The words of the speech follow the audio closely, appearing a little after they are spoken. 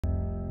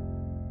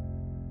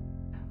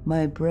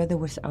My brother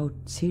was out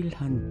seal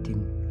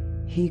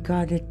hunting. He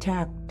got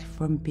attacked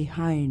from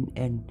behind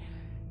and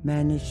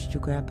managed to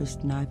grab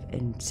his knife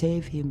and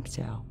save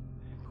himself.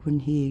 When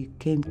he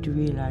came to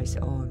realize,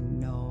 oh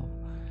no,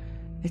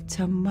 it's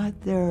a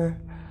mother.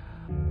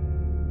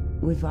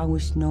 We've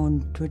always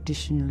known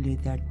traditionally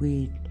that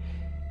we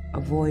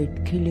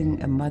avoid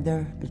killing a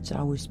mother. It's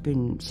always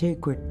been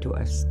sacred to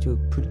us to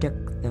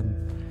protect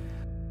them.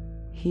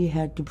 He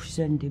had to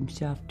present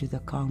himself to the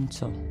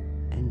council,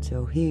 and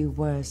so he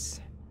was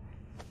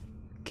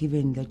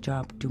given the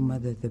job to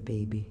mother the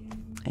baby,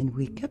 and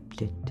we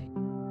kept it.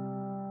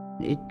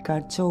 It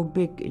got so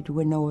big it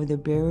went over the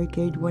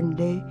barricade one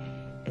day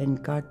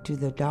and got to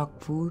the dog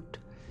food,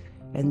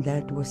 and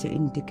that was an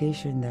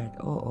indication that,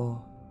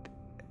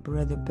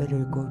 brother better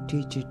go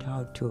teach it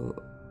how to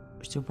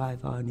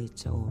survive on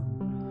its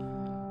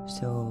own.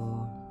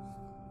 So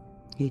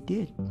he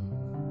did.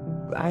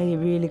 I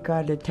really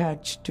got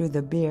attached to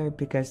the bear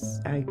because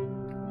I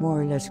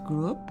more or less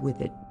grew up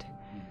with it.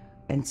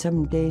 And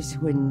some days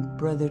when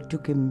brother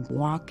took him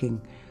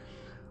walking,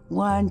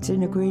 once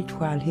in a great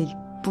while he'd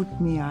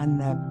put me on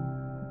the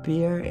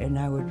bear and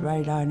I would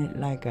ride on it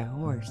like a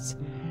horse.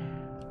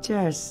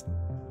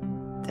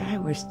 I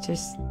was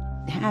just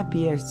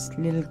happiest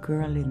little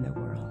girl in the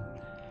world.